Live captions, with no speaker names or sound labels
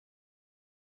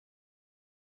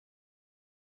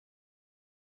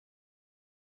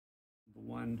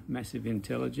One, massive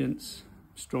intelligence,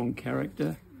 strong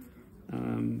character,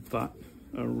 but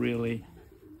a really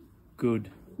good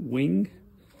wing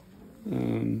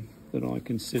that I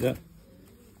consider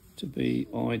to be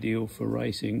ideal for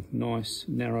racing. Nice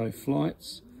narrow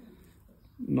flights,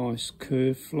 nice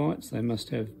curved flights. They must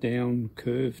have down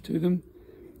curve to them.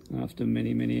 After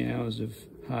many hours of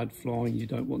hard flying, you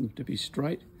don't want them to be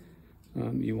straight.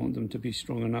 You want them to be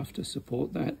strong enough to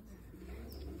support that.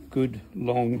 Good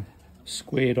long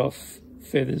squared off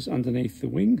feathers underneath the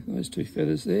wing, those two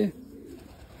feathers there.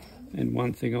 And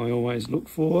one thing I always look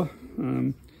for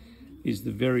is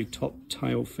the very top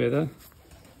tail feather.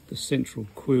 The central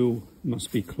quill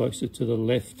must be closer to the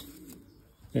left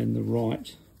than the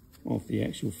right of the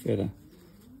actual feather.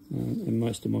 And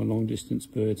most of my long distance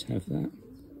birds have that.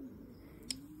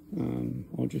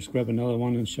 I'll just grab another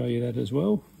one and show you that as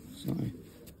well. So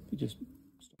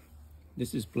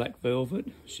this is Black Velvet.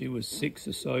 She was 6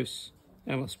 Assos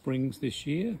Alice Springs this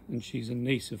year, and she's a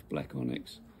niece of Black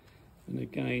Onyx. And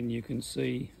again, you can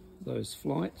see those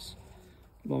flights,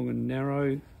 long and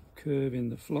narrow curve in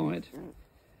the flight.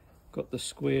 Got the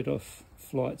squared off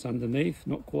flights underneath,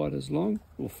 not quite as long,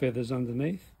 or feathers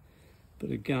underneath,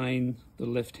 but again the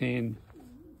left hand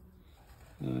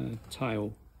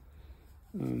tail.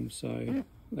 So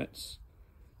that's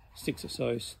 6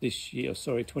 Assos this year,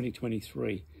 sorry,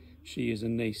 2023. She is a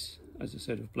niece, as I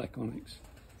said, of Black Onyx.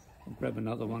 I'll grab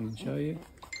another one and show you.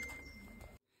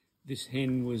 This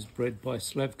hen was bred by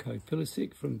Slavko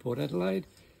Pilisic from Port Adelaide.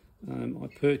 I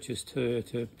purchased her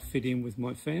to fit in with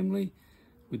my family,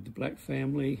 with the black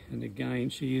family, and again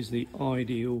she is the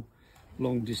ideal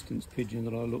long distance pigeon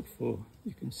that I look for.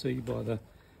 You can see by the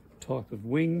type of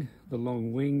wing, the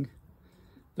long wing,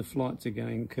 the flights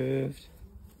again curved,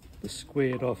 the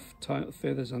squared off tail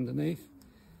feathers underneath,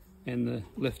 and the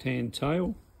left hand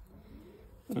tail.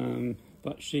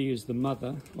 But she is the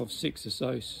mother of 6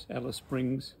 Assos Alice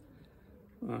Springs,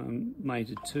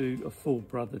 mated to a full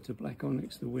brother to Black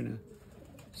Onyx, the winner.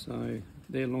 So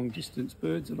they're long distance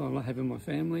birds that I have in my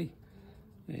family,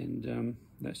 and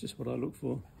that's just what I look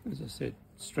for. As I said,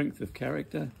 strength of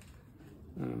character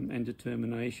and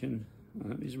determination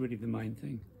is really the main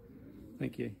thing.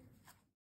 Thank you.